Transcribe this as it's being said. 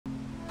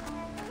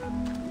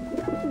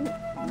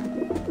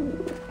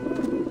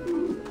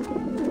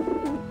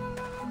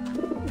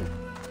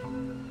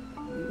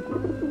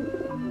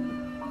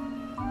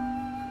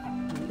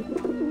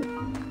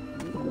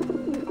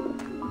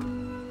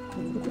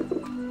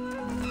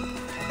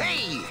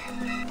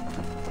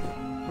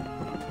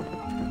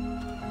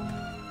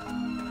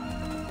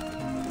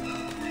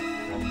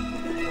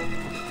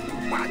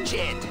Watch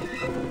it!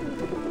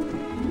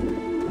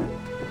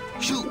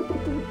 Shoot!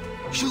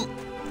 Shoot!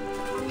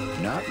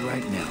 Not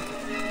right now.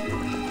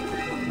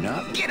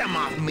 Not... Get him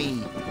off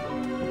me!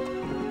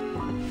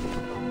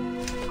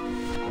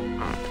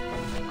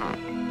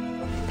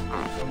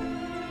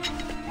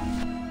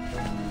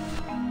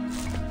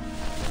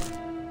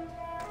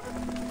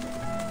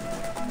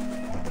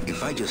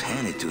 If I just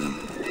hand it to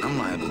him, I'm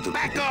liable to...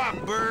 Back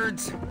off,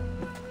 birds!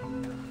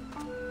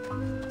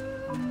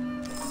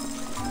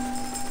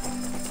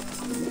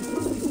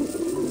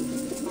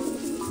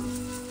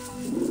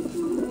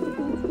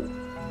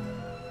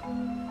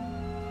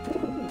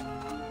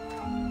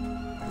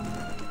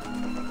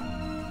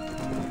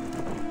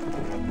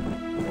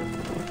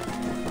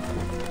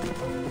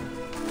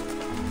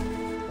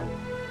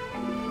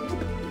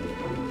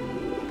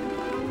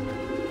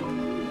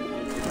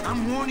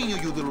 I'm warning you,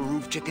 you little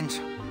roof chickens.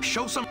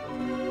 Show some...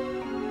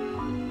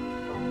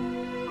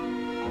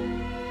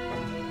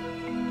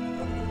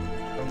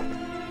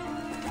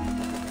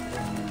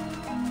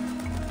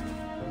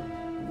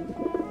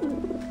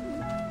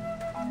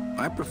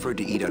 I prefer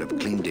to eat out of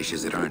clean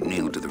dishes that aren't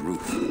nailed to the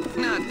roof.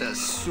 Not the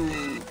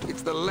soup.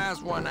 It's the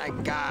last one I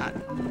got.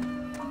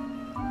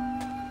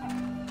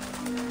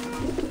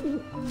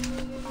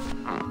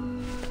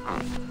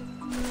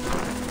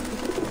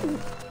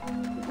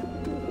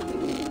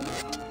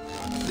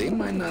 They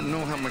might not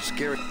know how much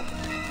scary...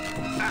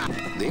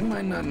 They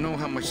might not know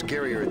how much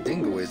scarier a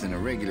dingo is than a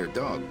regular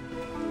dog.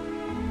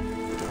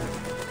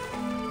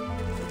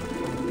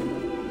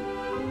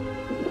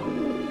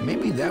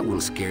 Maybe that will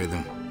scare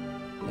them.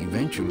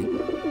 Eventually.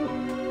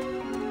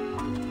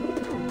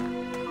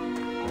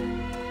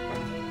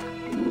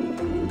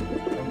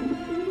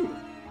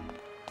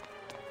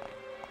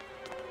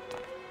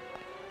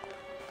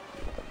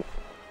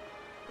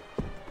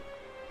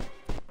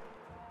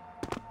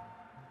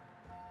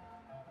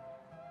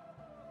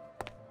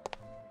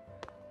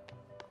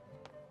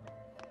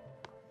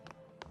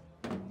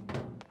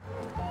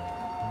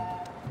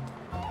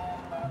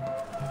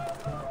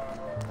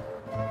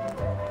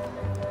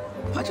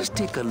 I'll just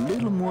take a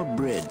little more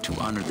bread to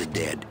honor the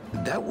dead.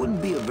 That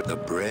wouldn't be the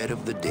bread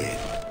of the dead.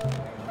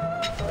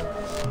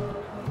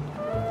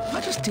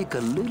 I'll just take a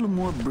little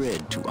more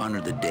bread to honor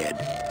the dead.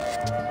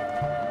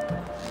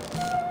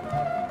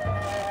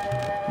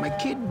 My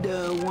kid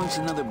wants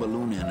another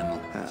balloon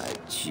animal.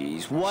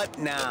 Jeez, what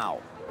now?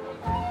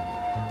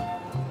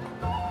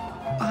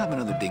 I'll have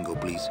another dingo,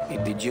 please.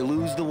 Hey, did you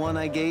lose the one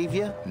I gave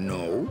you?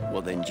 No.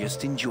 Well, then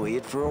just enjoy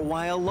it for a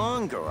while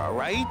longer, all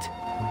right?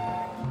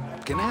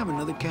 Can I have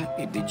another cat?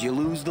 Hey, did you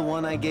lose the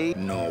one I gave?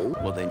 No.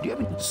 Well, then you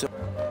haven't... So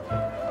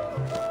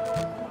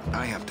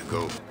I have to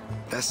go.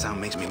 That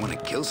sound makes me want to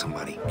kill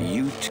somebody.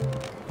 you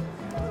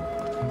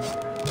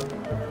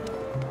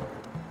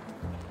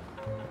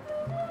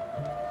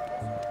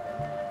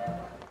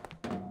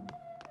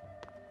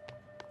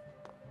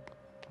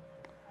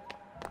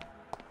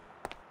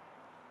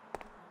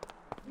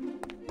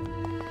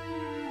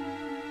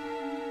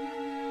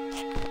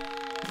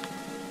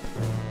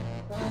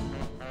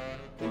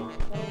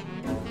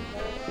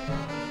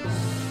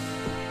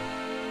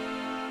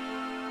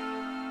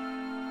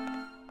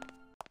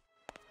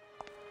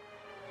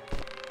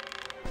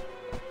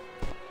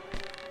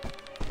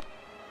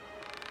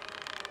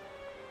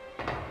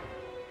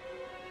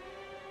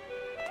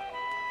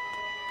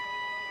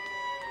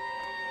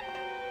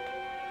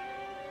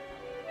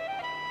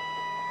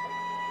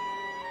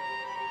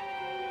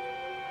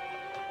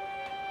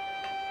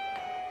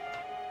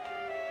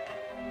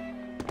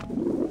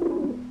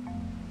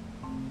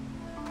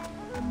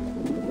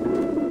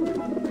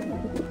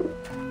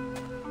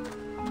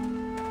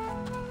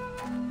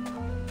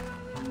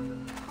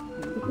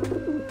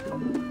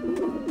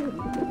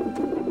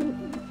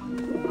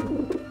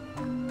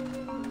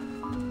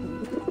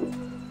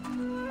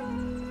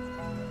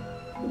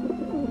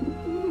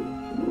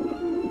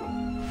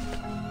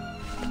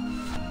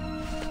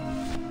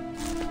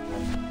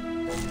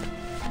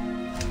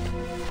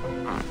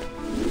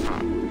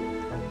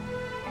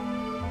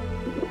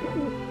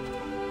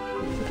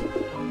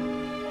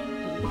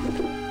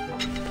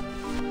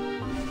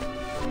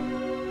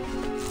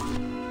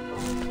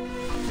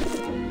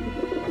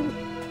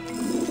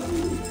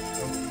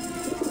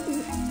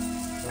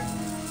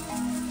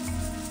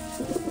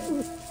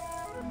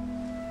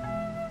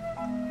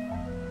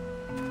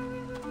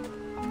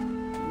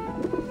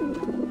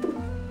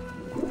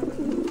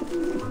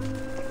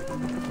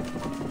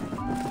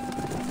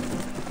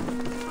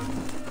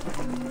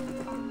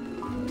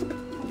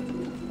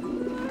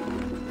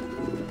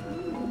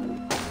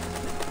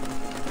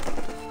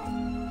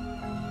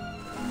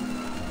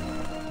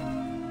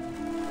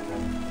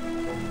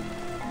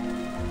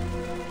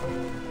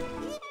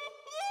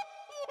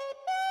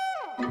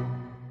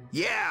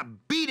Yeah,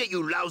 beat it,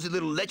 you lousy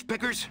little lech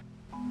pickers.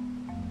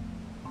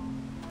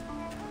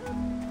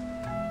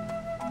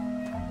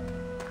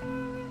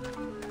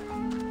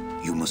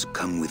 You must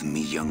come with me,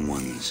 young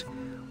ones,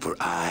 for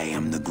I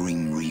am the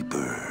Grim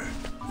Reaper.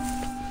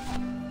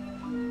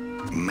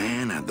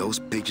 Man, are those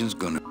pigeons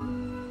gonna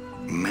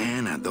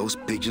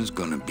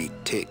be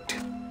ticked.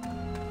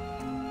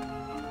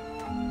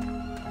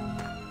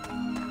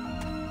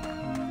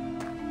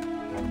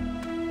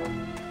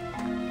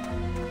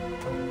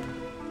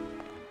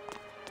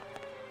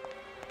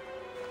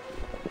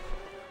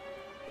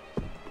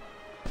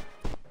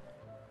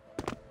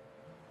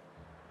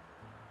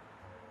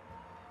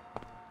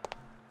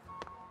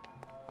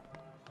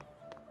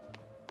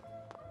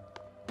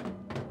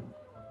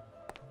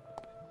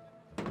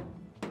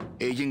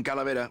 Agent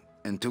Calavera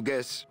and 2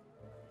 guests.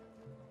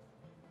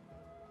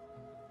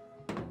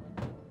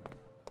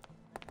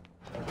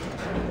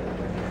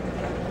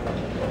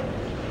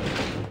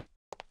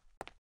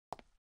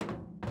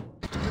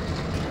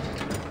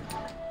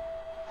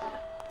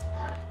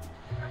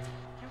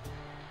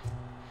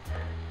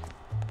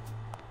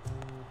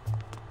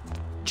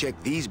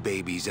 Check these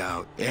babies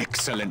out.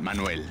 Excellent,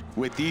 Manuel.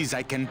 With these,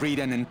 I can breed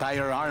an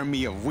entire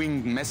army of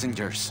winged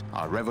messengers.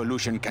 Our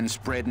revolution can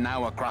spread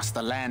now across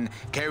the land,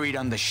 carried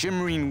on the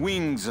shimmering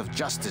wings of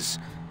justice,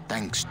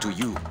 thanks to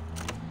you,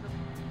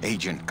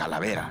 Agent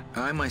Calavera.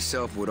 I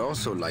myself would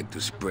also like to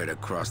spread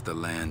across the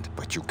land.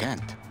 But you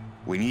can't.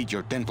 We need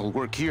your dental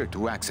work here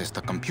to access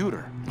the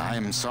computer. I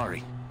am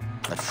sorry,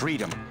 but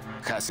freedom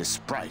has its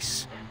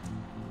price.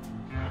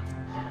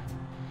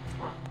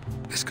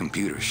 This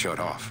computer shut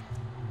off.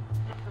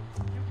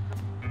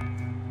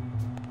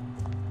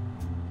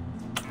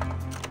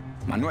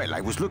 Manuel,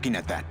 I was looking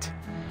at that.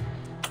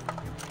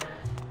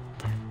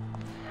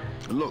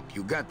 Look,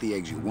 you got the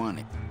eggs you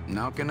wanted.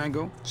 Now can I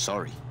go?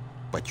 Sorry,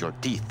 but your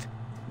teeth.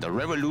 The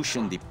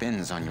revolution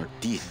depends on your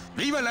teeth.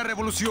 ¡Viva la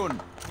revolución!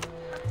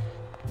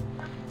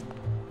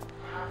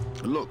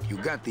 Look, you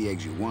got the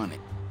eggs you wanted.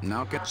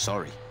 Now can...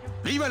 Sorry.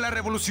 ¡Viva la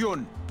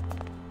revolución!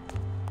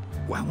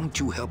 Why won't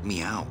you help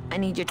me out? I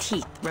need your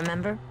teeth,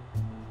 remember?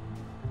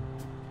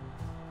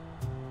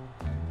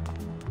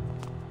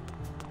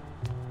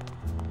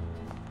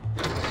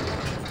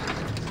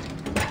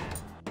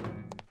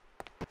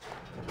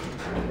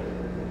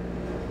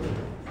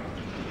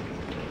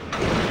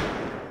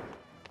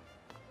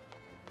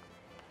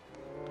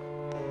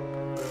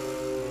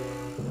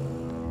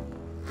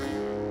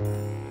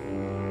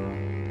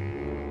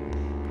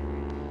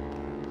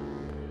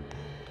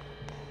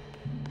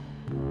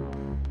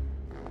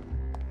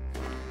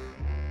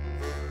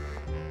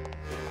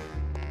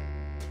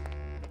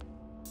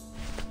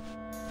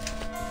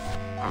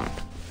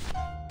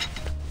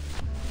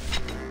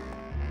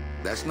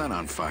 That's not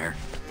on fire.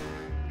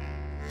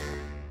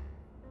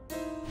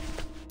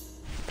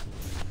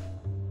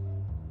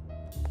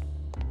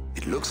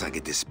 It looks like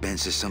it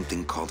dispenses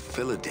something called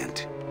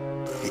Philodent.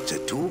 It's a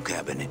tool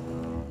cabinet.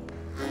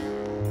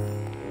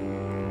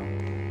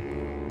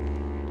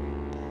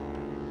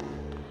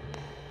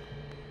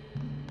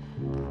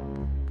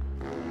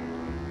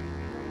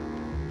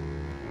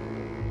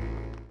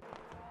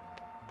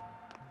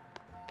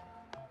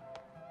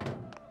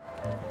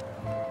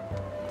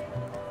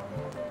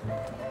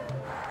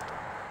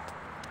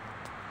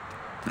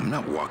 I'm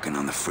not walking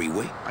on the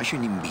freeway. I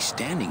shouldn't even be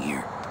standing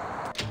here.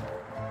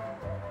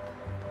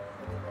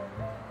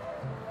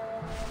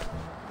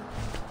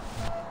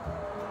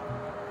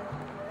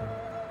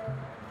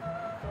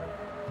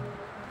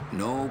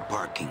 No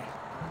parking.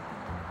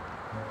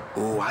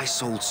 Oh, I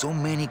sold so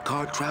many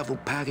car travel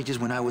packages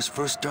when I was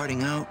first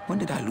starting out. When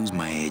did I lose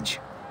my edge?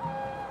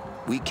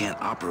 We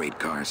can't operate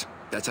cars.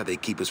 That's how they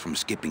keep us from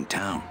skipping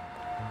town.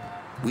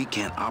 We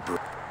can't operate...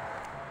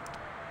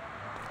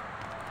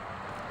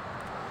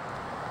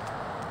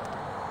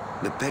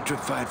 The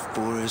petrified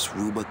forest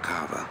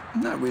Rubacava.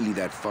 Not really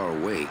that far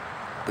away,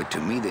 but to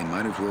me they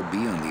might as well be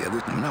on the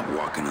other... I'm not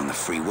walking on the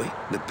freeway.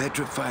 The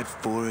petrified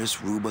forest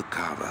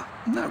Rubacava.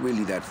 Not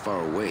really that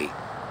far away,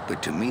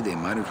 but to me they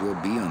might as well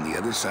be on the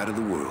other side of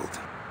the world.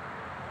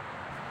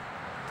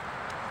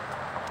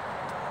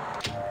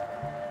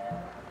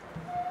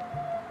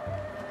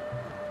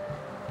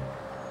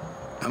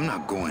 I'm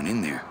not going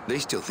in there. They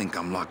still think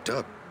I'm locked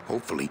up,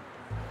 hopefully.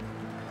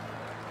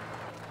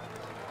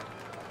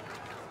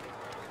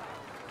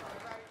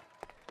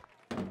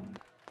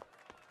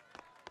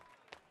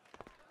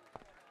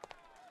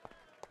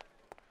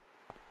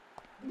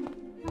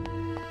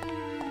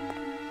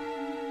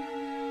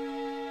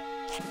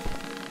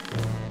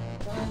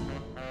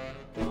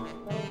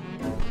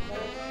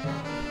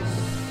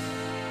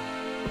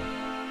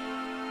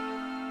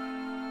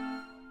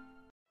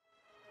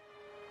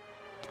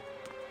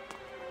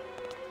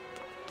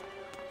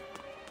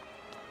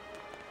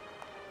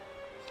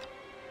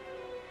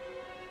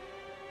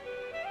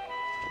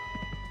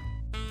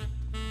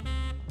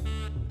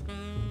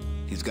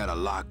 He's got a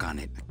lock on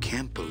it. I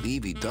can't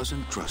believe he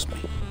doesn't trust me.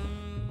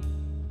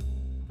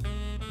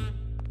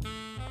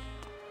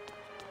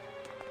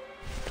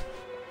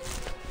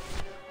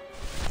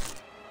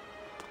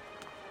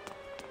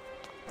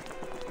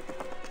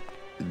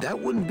 That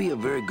wouldn't be a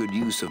very good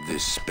use of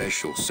this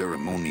special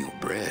ceremonial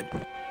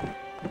bread.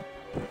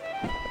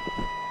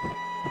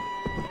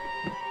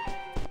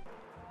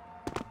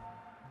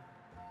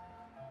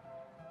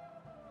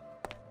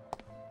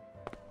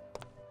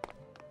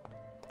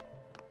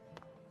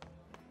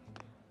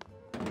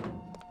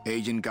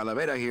 Agent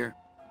Calavera here.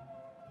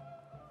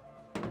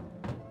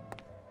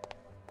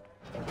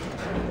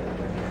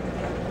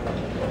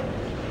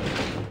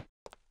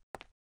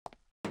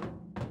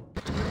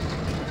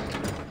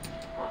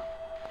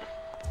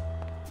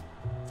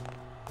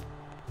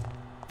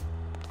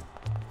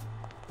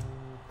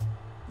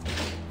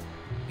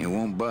 It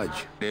won't budge.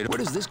 Where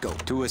does this go?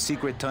 To a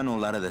secret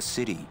tunnel out of the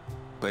city.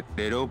 But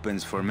it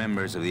opens for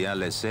members of the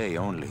LSA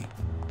only.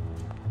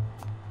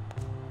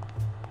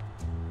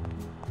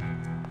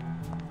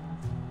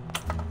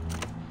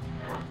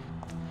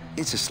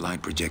 It's a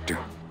slide projector.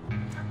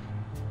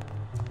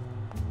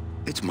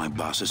 It's my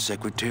boss's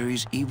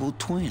secretary's evil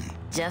twin.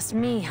 Just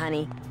me,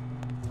 honey.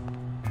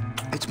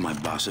 It's my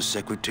boss's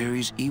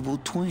secretary's evil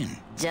twin.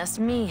 Just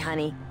me,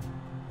 honey.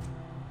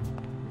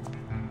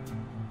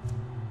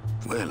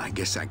 Well, I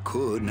guess I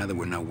could, now that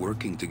we're not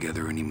working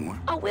together anymore.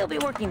 Oh, we'll be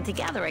working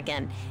together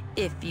again,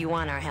 if you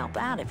want our help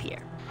out of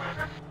here.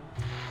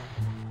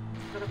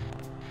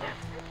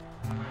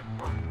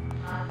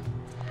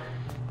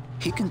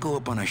 He can go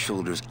up on our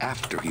shoulders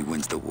after he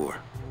wins the war.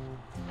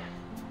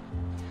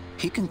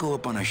 He can go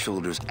up on our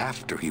shoulders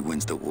after he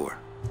wins the war.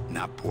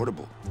 Not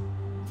portable.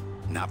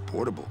 Not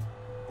portable.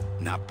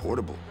 Not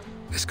portable.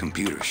 This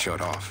computer shut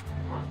off.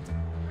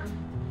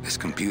 This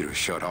computer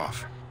shut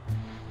off.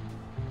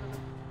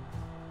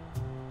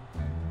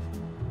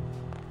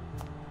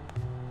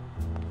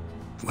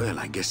 Well,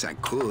 I guess I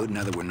could,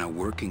 now that we're not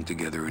working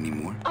together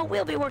anymore. Oh,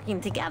 we'll be working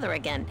together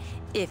again,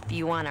 if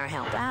you want our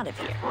help out of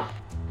here.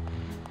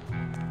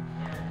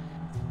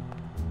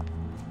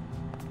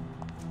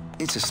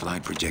 It's a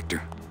slide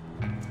projector.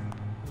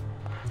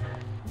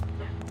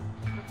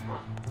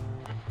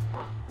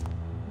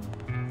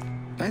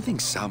 I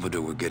think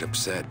Salvador would get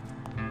upset.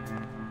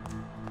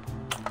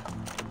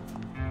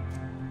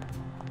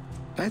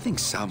 I think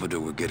Salvador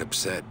would get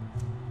upset.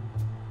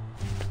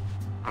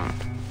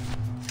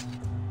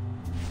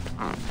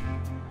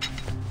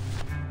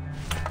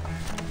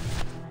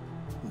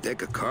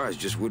 Deck of cards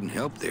just wouldn't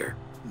help there.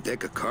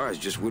 Deck of cards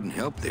just wouldn't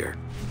help there.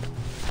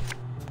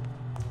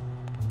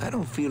 I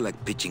don't feel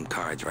like pitching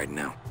cards right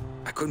now.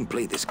 I couldn't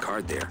play this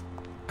card there.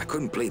 I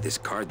couldn't play this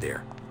card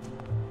there.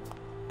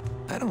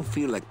 I don't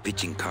feel like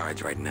pitching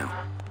cards right now.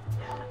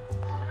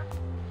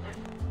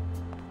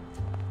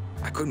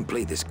 I couldn't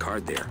play this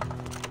card there.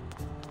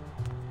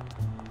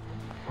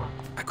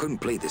 I couldn't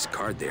play this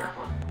card there.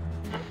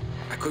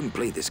 I couldn't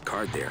play this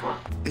card there.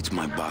 It's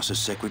my boss's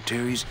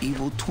secretary's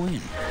evil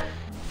twin.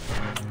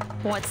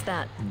 What's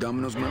that?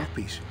 Domino's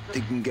mouthpiece.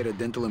 Think you can get a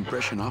dental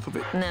impression off of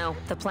it? No,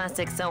 the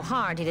plastic's so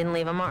hard he didn't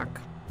leave a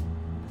mark.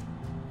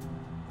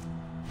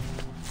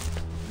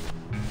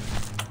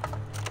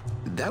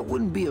 That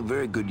wouldn't be a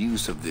very good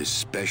use of this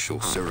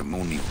special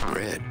ceremonial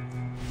bread.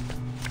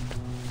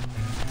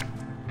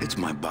 It's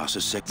my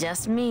boss's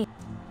Just me.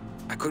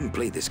 I couldn't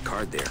play this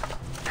card there.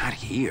 Not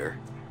here.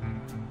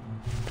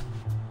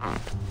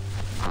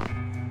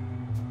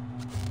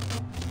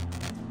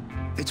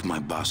 It's my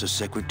boss's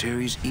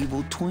secretary's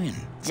evil twin.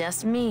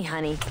 Just me,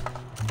 honey.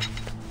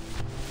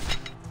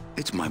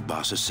 It's my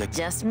boss's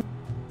Just me.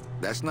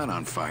 That's not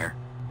on fire.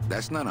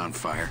 That's not on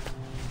fire.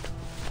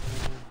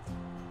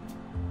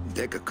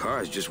 Deck of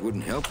cards just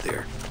wouldn't help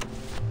there.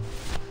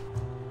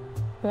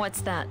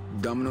 What's that?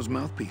 Domino's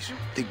mouthpiece.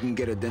 Think you can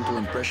get a dental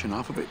impression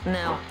off of it?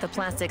 No, the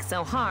plastic's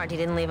so hard he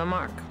didn't leave a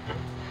mark.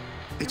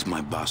 It's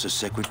my boss's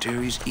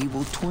secretary's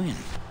evil twin.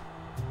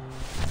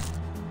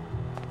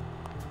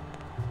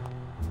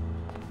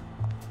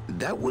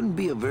 That wouldn't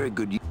be a very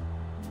good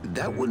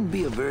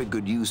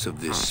use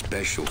of this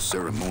special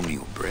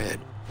ceremonial bread.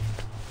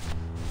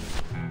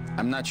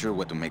 I'm not sure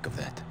what to make of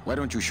that. Why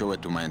don't you show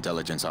it to my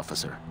intelligence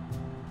officer?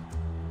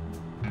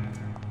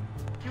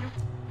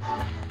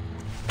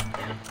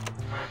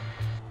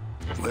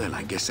 Well,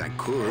 I guess I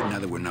could, now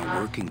that we're not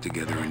working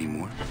together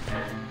anymore.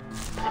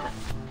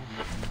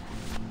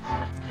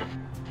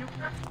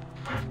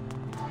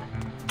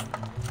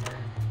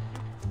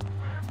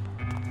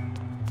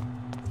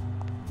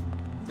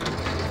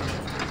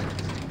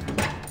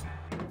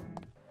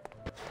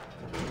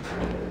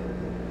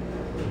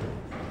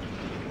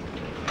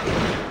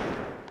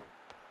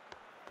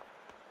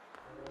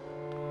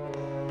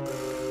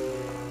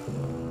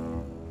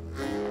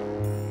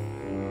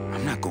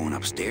 I'm not going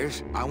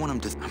upstairs.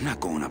 I'm not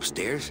going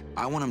upstairs.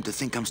 I want him to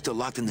think I'm still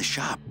locked in the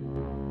shop.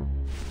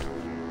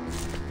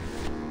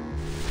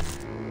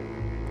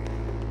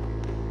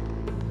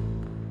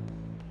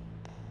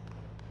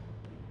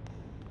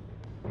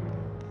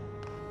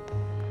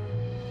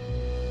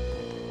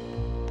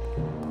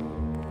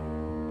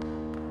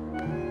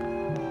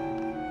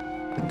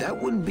 That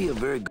wouldn't be a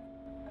very good...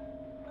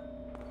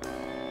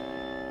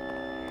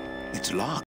 It's locked.